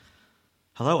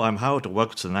Hello, I'm Howard and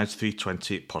welcome to the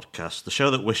 9320 podcast, the show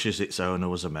that wishes its owner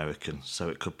was American, so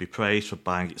it could be praised for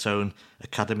buying its own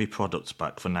Academy products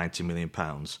back for £90 million,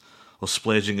 or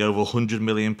splurging over £100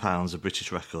 million, a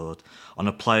British record, on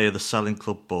a player the selling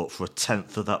club bought for a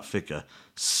tenth of that figure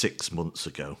 6 months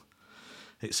ago.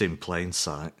 It's in plain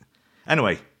sight.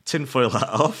 Anyway, tinfoil hat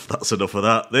off, that's enough of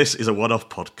that. This is a one-off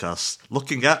podcast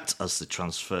looking at, as the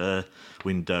transfer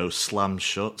window slams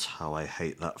shut, how I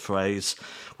hate that phrase,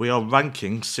 we are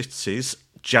ranking City's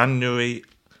January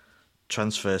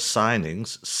transfer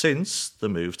signings since the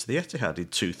move to the Etihad in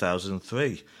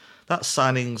 2003. That's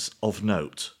signings of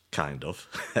note, kind of.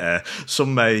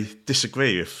 Some may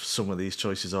disagree if some of these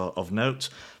choices are of note,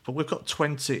 but we've got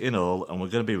 20 in all and we're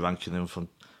going to be ranking them from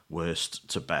worst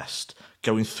to best,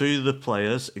 going through the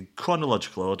players in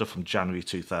chronological order from January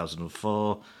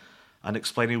 2004 and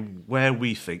explaining where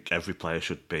we think every player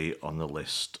should be on the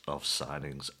list of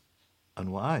signings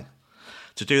and why.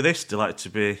 To do this, delighted to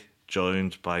be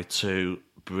joined by two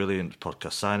brilliant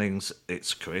podcast signings.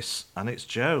 It's Chris and it's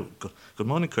Joe. Good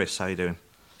morning, Chris. How are you doing?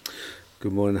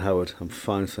 Good morning, Howard. I'm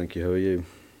fine, thank you. How are you?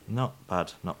 Not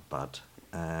bad, not bad.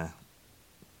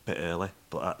 Bit early,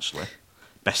 but actually,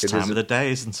 best time of the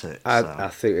day, isn't it? I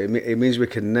think it means we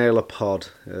can nail a pod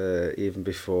even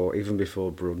before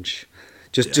brunch.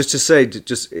 Just to say,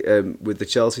 with the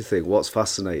Chelsea thing, what's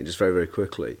fascinating, just very, very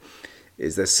quickly,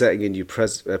 is they're setting a new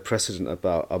precedent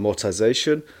about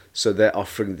amortization. So they're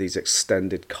offering these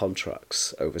extended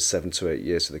contracts over 7 to 8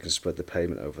 years, so they can spread the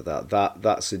payment over that.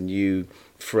 That's a new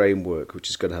framework which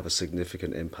is going to have a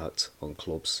significant impact on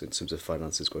clubs in terms of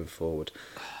finances going forward.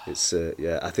 It's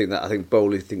I think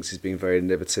Bowley thinks he's being very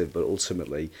innovative, but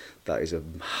ultimately that is a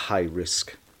high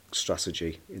risk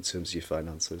strategy in terms of your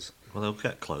finances. Well, they'll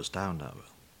get closed down now.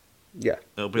 Yeah,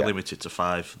 It'll be limited to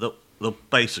 5. They'll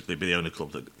basically be the only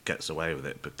club that gets away with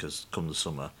it because come the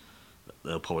summer,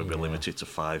 they'll probably be limited to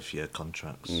 5-year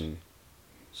contracts.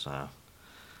 So,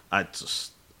 I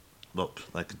just look.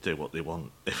 They can do what they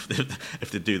want if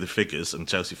they do the figures, and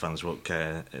Chelsea fans won't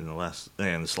care in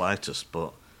the slightest.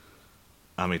 But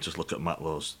I mean, just look at Matt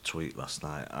Law's tweet last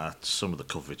night. Some of the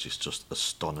coverage is just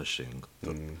astonishing.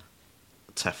 The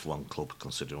Teflon club,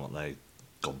 considering what they've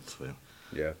gone through,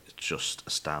 it just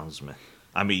astounds me.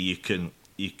 I mean,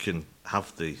 you can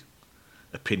have the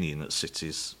opinion that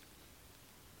City's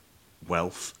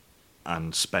wealth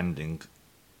and spending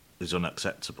is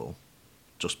unacceptable.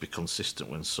 Just be consistent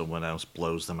when someone else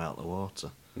blows them out of the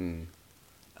water.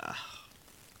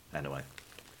 Anyway,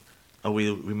 are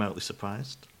we remotely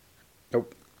surprised?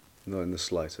 Nope, not in the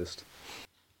slightest.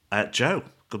 Joe,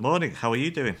 good morning. How are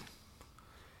you doing?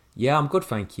 Yeah, I'm good,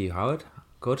 thank you, Howard.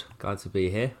 Good, glad to be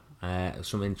here.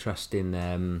 Some interesting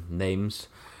names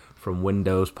from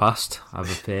windows past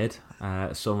have appeared.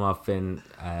 Some I've been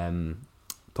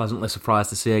pleasantly surprised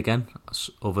to see again,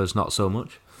 others not so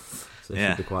much. So it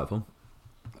should be quite fun.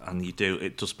 And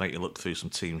it does make you look through some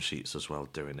team sheets as well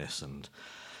doing this. And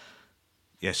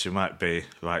yes, you might be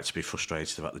right to be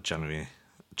frustrated about the January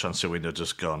transfer window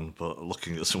just gone, but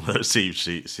looking at some of those team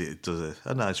sheets, it does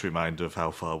a nice reminder of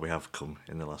how far we have come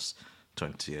in the last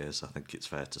 20 years, I think it's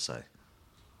fair to say.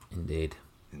 Indeed.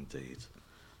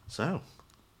 So,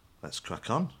 let's crack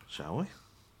on, shall we?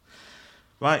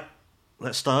 Right,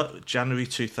 let's start with January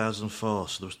 2004.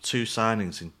 So there was 2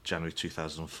 signings in January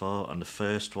 2004, and the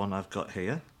first one I've got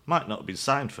here might not have been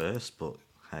signed first, but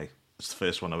hey, it's the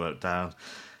first one I wrote down.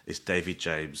 It's David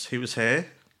James. He was here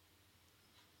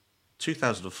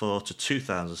 2004 to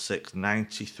 2006,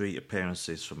 93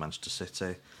 appearances for Manchester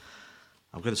City.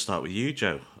 I'm going to start with you,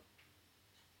 Joe.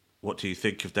 What do you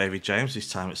think of David James, his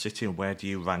time at City, and where do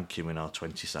you rank him in our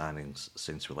 20 signings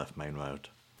since we left Main Road?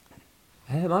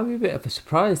 It might be a bit of a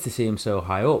surprise to see him so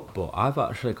high up, but I've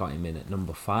actually got him in at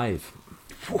number 5.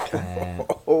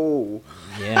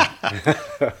 Yeah.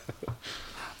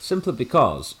 Simply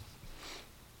because,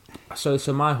 so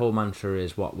my whole mantra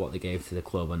is what they gave to the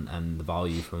club and the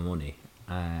value for money.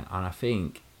 And I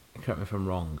think, correct me if I'm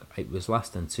wrong, it was less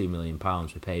than £2 million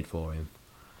we paid for him.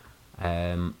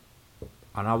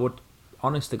 And I would,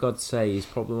 honest to God, say he's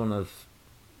probably one of,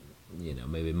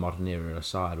 maybe modern era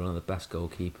aside, one of the best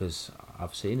goalkeepers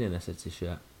I've seen in a City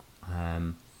shirt.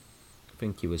 I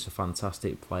think he was a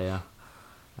fantastic player.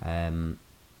 And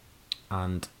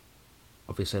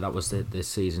obviously that was this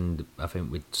season, I think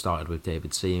we started with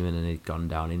David Seaman and he'd gone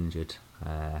down injured,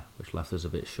 which left us a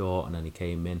bit short, and then he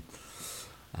came in.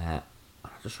 I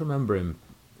just remember him,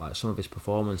 like some of his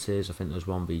performances. I think there was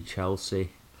one v Chelsea,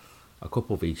 a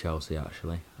couple v Chelsea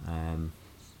actually. And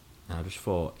I just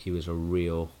thought he was a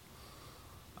real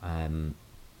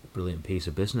brilliant piece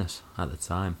of business at the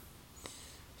time.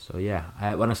 So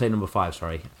yeah, when I say number 5,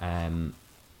 sorry,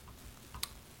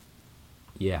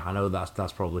 Yeah, I know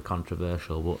that's probably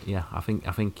controversial, but yeah, I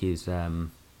think he's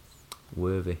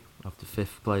worthy of the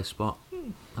 5th place spot.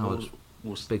 I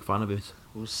was a big fan of his.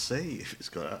 We'll see if it's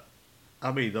got.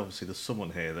 I mean, obviously, there's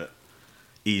someone here that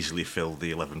easily filled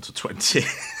the 11 to 20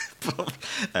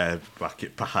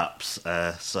 bracket, perhaps.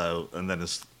 And then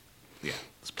there's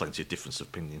plenty of difference of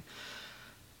opinion.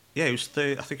 Yeah, he was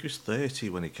I think he was 30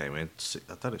 when he came in.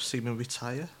 I don't know, seen him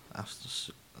retire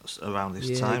around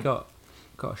this time. Yeah,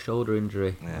 he got a shoulder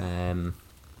injury. Yeah.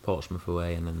 Portsmouth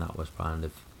away, and then that was kind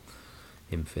of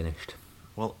him finished.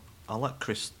 Well, I'll let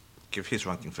Chris give his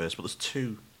ranking first, but I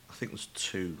think there's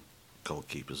two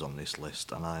goalkeepers on this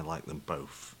list, and I like them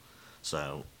both.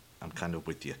 So I'm kind of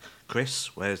with you.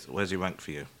 Chris, where's he ranked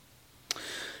for you?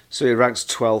 So he ranks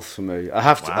 12th for me. I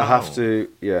have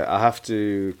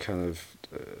to kind of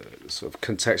sort of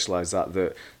contextualise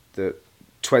that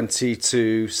 20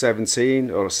 to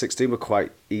 17 or 16 were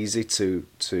quite easy to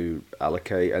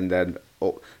allocate, and then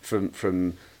up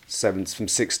from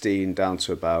 16 down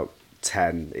to about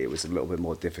 10, it was a little bit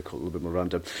more difficult, a little bit more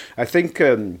random. I think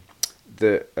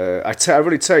that I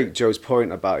really take Joe's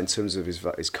point about in terms of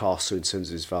his cost or in terms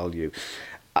of his value.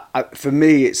 For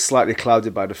me, it's slightly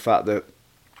clouded by the fact that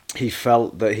he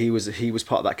felt that he was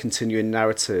part of that continuing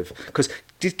narrative. Because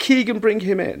did Keegan bring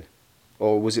him in,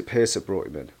 or was it Pearce that brought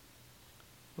him in?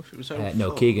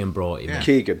 No, Keegan brought him in.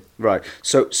 Keegan, right.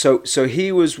 So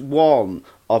he was one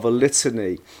of a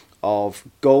litany of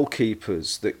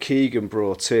goalkeepers that Keegan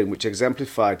brought in, which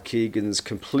exemplified Keegan's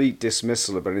complete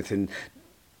dismissal of anything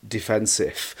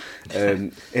defensive,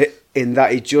 in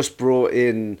that he just brought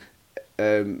in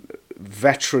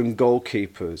veteran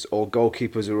goalkeepers or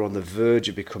goalkeepers who are on the verge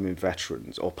of becoming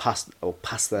veterans or past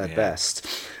their best,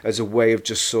 as a way of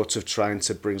just sort of trying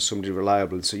to bring somebody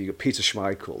reliable. And so you got Peter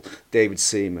Schmeichel, David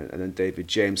Seaman, and then David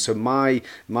James. So my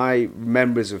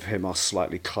memories of him are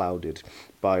slightly clouded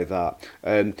by that.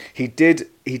 He did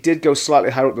go slightly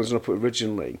higher up than I was going to put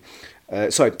originally.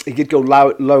 He did go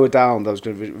lower down than I was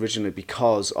going to originally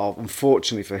because of,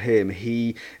 unfortunately for him,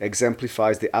 he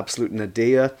exemplifies the absolute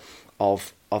nadir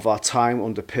of our time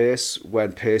under Pearce,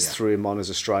 when Pearce threw him on as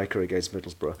a striker against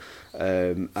Middlesbrough,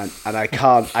 and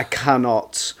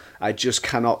I just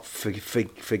cannot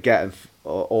forget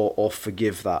or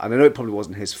forgive that. And I know it probably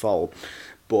wasn't his fault,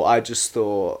 but I just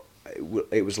thought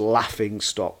it was laughing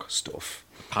stock stuff.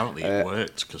 Apparently it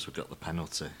worked because we got the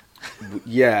penalty.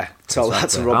 Yeah, tell that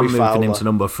to Robbie Fowler. I'm moving him to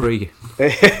number 3.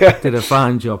 Did a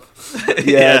fine job.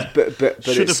 Yeah, but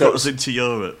should have put us into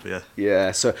Europe.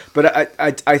 Yeah. So, but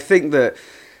I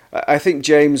think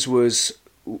James was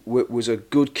a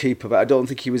good keeper, but I don't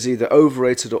think he was either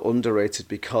overrated or underrated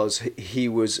because he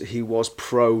was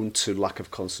prone to lack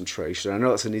of concentration. I know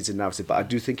that's an easy narrative, but I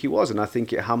do think he was, and I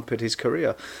think it hampered his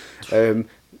career.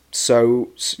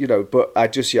 So but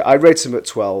I rate him at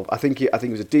 12. I think it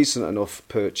was a decent enough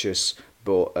purchase,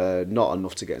 but not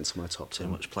enough to get into my top 10.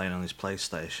 Too much playing on his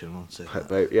PlayStation,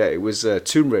 wasn't it? Yeah, it was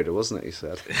Tomb Raider, wasn't it? He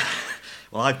said.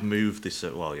 Well, I've moved this.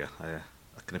 I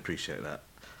can appreciate that.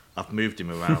 I've moved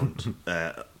him around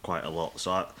quite a lot,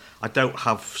 so I don't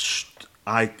have.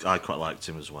 I quite liked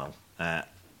him as well.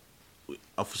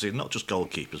 Obviously, not just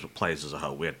goalkeepers, but players as a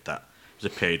whole. We had that. It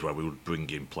was a period where we would bring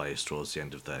in players towards the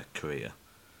end of their career,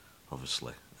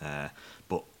 obviously.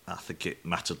 But I think it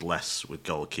mattered less with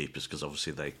goalkeepers because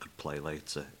obviously they could play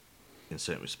later in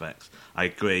certain respects. I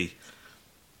agree.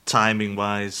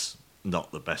 Timing-wise,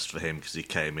 not the best for him because he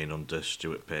came in under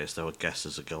Stuart Pearce. Though I guess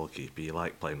as a goalkeeper, you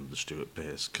like playing under Stuart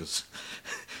Pearce because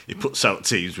he puts out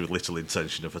teams with little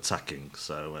intention of attacking.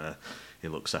 So he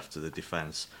looks after the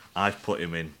defence. I've put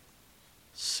him in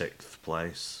 6th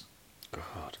place.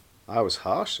 God. I was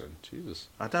harsh then, Jesus.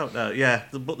 I don't know. Yeah,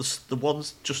 but the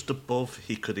ones just above,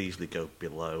 he could easily go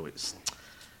below.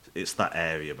 It's that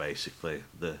area basically,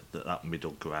 that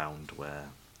middle ground where,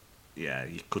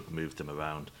 you could move them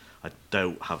around. I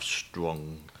don't have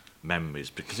strong memories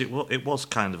because it was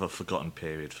kind of a forgotten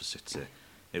period for City.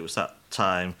 It was that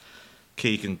time,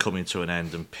 Keegan coming to an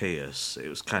end and Pearce. It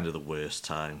was kind of the worst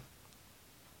time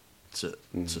to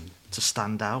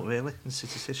stand out really in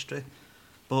City's history,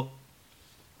 but.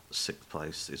 6th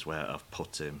place is where I've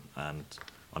put him, and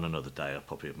on another day I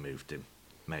probably have moved him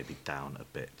maybe down a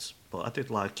bit. But I did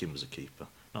like him as a keeper.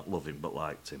 Not love him, but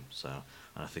liked him. And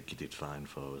I think he did fine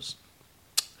for us.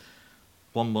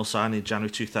 One more signing in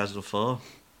January 2004.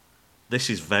 This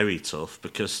is very tough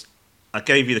because I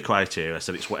gave you the criteria. I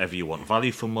said it's whatever you want.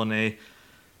 Value for money,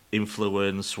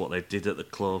 influence, what they did at the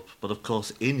club. But of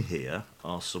course in here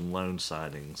are some loan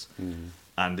signings.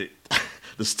 And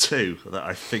there's 2 that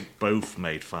I think both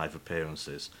made 5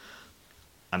 appearances.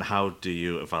 And how do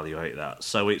you evaluate that?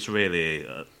 So it's really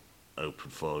open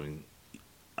forum.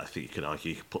 I think you could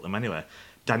argue you could put them anywhere.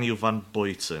 Daniel Van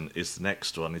Buyten is the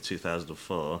next one in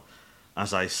 2004.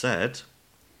 As I said,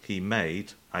 he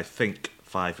made, I think,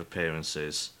 5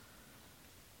 appearances.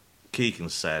 Keegan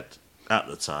said at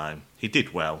the time he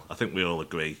did well. I think we all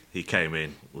agree. He came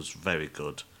in, was very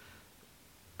good.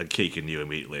 And Keegan knew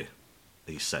immediately.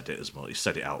 He said it as much. He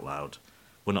said it out loud.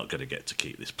 We're not going to get to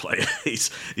keep this player.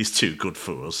 He's too good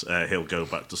for us. He'll go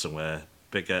back to somewhere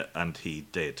bigger, and he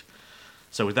did.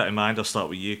 So with that in mind, I'll start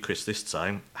with you, Chris, this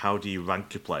time. How do you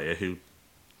rank a player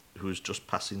who's just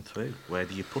passing through? Where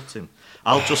do you put him?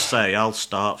 I'll just say, I'll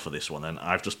start for this one, and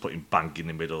I've just put him bang in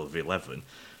the middle of 11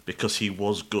 because he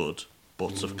was good,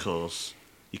 but of course,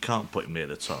 you can't put him near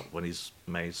the top when he's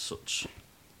made such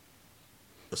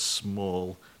a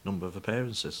small number of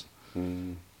appearances.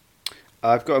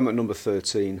 I've got him at number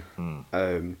 13,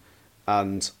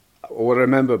 and what I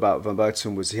remember about Van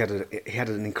Buyten was he had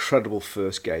an incredible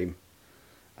first game.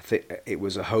 I think it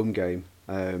was a home game,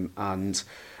 and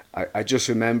I just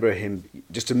remember him.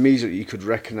 Just immediately, you could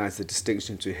recognise the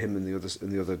distinction between him and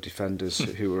the other defenders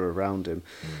who were around him.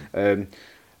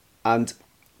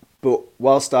 But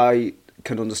whilst I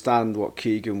can understand what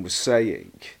Keegan was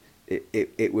saying,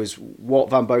 it was what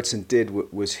Van Buyten did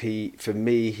was he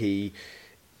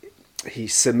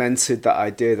cemented that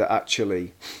idea that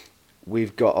actually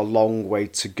we've got a long way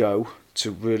to go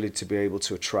to be able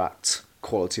to attract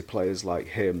quality players like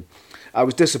him. I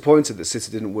was disappointed that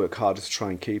City didn't work harder to try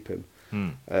and keep him.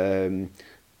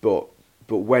 But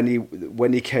when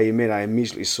he came in, I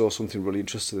immediately saw something really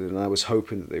interesting, and I was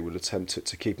hoping that they would attempt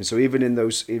to keep him. So even in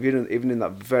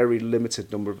that very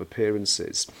limited number of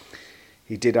appearances,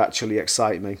 he did actually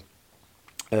excite me.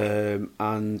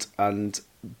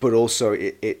 But also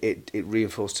it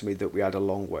reinforced to me that we had a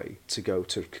long way to go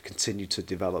to continue to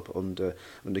develop under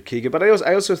Keegan. But I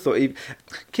also thought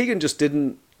Keegan just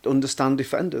didn't understand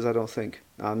defenders, I don't think.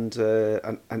 And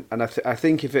I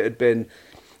think if it had been,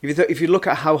 if you look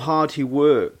at how hard he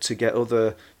worked to get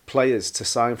other players to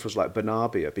sign for us like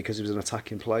Bernabia because he was an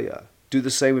attacking player, do the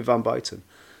same with Van Buyten,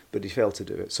 but he failed to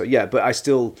do it. So yeah, but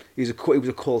he was a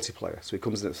quality player, so he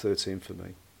comes in at 13 for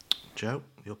me. Joe,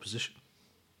 your position?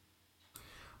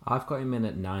 I've got him in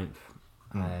at 9th,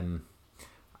 and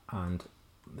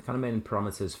the kind of main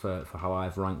parameters for how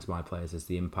I've ranked my players is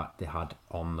the impact they had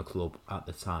on the club at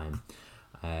the time.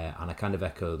 And I kind of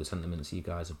echo the sentiments you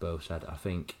guys have both said. I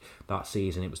think that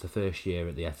season, it was the first year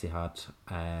at the Etihad,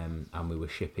 and we were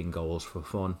shipping goals for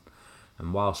fun.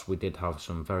 And whilst we did have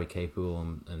some very capable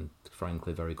and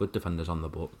frankly very good defenders on the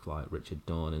book, like Richard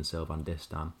Dorn and Sylvain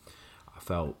Distin, I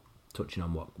felt, touching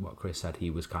on what Chris said, he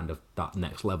was kind of that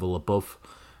next level above.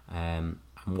 And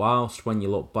whilst when you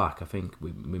look back, I think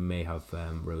we may have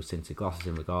rose-tinted glasses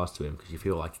in regards to him, because you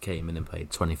feel like he came in and played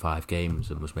 25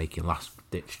 games and was making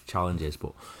last-ditch challenges,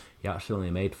 but he actually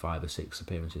only made 5 or 6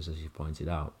 appearances, as you pointed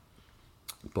out.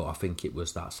 But I think it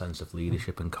was that sense of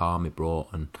leadership and calm he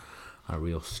brought, and a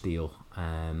real steel.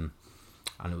 And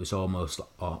it was almost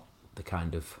like the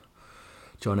kind of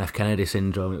John F. Kennedy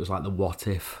syndrome. It was like the what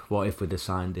if we'd have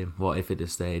signed him, what if he'd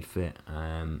have stayed fit.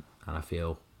 And I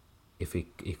feel if he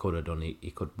could have done it, he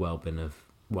could well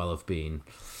have been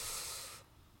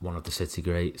one of the City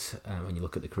greats when you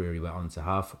look at the career he went on to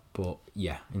have. But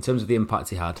yeah, in terms of the impact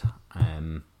he had,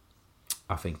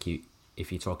 I think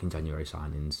if you're talking January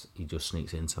signings, he just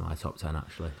sneaks into my top 10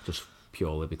 actually, just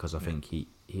purely because I think he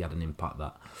had an impact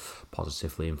that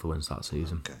positively influenced that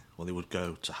season. Okay, well, he would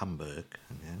go to Hamburg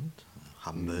in the end,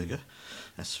 Hamburger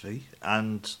SV,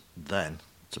 and then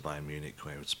to Bayern Munich,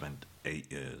 where he would spend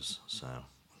 8 years, so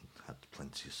had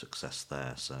plenty of success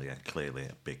there. So yeah, clearly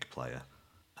a big player,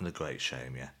 and a great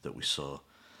shame, yeah, that we saw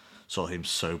him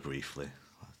so briefly.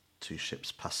 2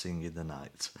 ships passing in the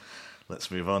night. Let's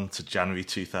move on to January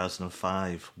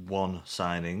 2005. One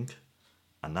signing,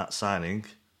 and that signing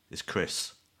is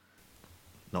Chris,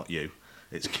 not you.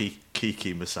 It's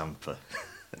Kiki Musampa.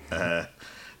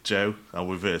 Joe, I'll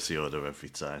reverse the order every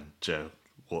time. Joe,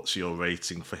 what's your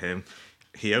rating for him?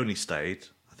 He only stayed,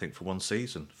 I think, for one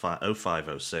season,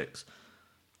 05-06.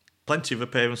 Plenty of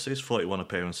appearances, 41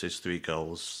 appearances, 3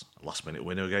 goals, last-minute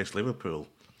winner against Liverpool.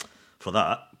 For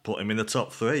that, put him in the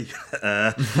top 3.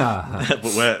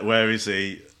 But where is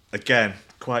he? Again,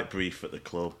 quite brief at the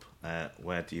club.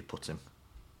 Where do you put him?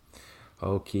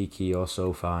 Oh, Kiki, you're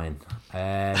so fine.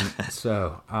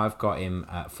 So I've got him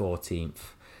at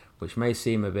 14th, which may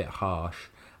seem a bit harsh.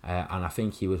 And I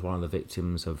think he was one of the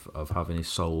victims of having his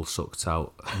soul sucked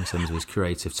out in terms of his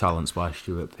creative talents by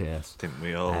Stuart Pearce. Didn't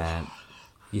we all?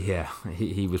 Yeah,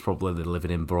 he was probably the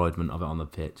living embodiment of it on the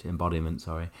pitch.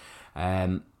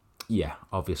 Yeah,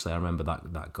 obviously, I remember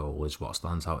that goal is what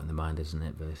stands out in the mind, isn't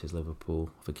it, versus Liverpool?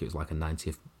 I think it was like a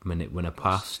 90th minute winner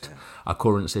past a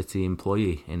current City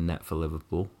employee in net for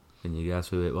Liverpool. Can you guess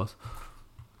who it was?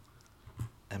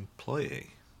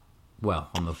 Employee? Well,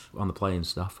 on the playing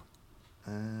staff.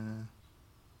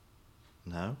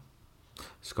 No.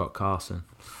 Scott Carson.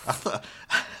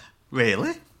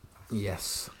 Really?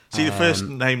 Yes. See, the first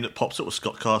name that pops up was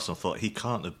Scott Carson. I thought he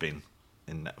can't have been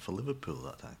in net for Liverpool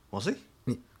that day. Was he?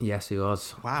 Yes, he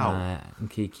was. Wow. And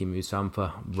Kiki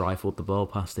Musampa rifled the ball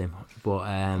past him. But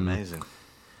Amazing.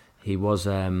 he was,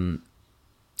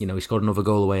 he scored another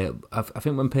goal away. I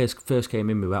think when Pearce first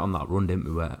came in, we went on that run,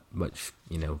 didn't we? Which,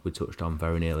 we touched on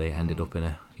very nearly, ended up in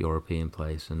a European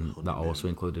place. And that also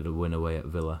included a win away at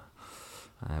Villa,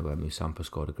 where Musampa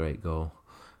scored a great goal.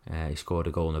 He scored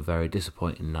a goal on a very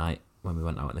disappointing night when we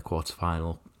went out in the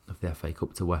quarter-final of the FA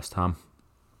Cup to West Ham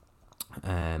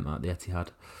at the Etihad.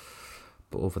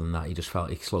 But other than that, he just felt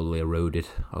he slowly eroded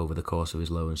over the course of his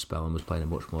loan spell and was playing a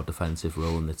much more defensive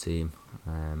role in the team,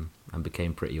 and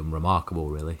became pretty unremarkable,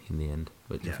 really, in the end,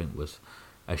 which I think was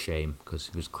a shame because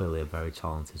he was clearly a very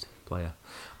talented player.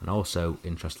 And also,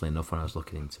 interestingly enough, when I was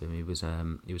looking into him, he was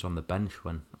on the bench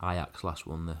when Ajax last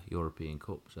won the European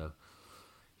Cup, so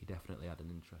he definitely had an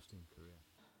interesting career.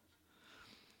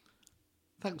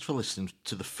 Thanks for listening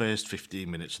to the first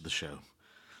 15 minutes of the show.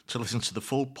 To listen to the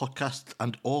full podcast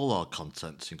and all our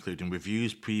contents, including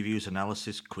reviews, previews,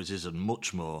 analysis, quizzes and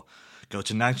much more, go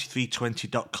to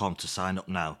 9320.com to sign up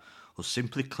now, or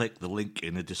simply click the link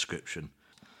in the description.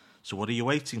 So what are you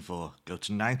waiting for? Go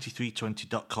to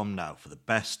 9320.com now for the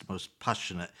best, most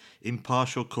passionate,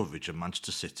 impartial coverage of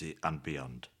Manchester City and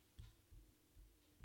beyond.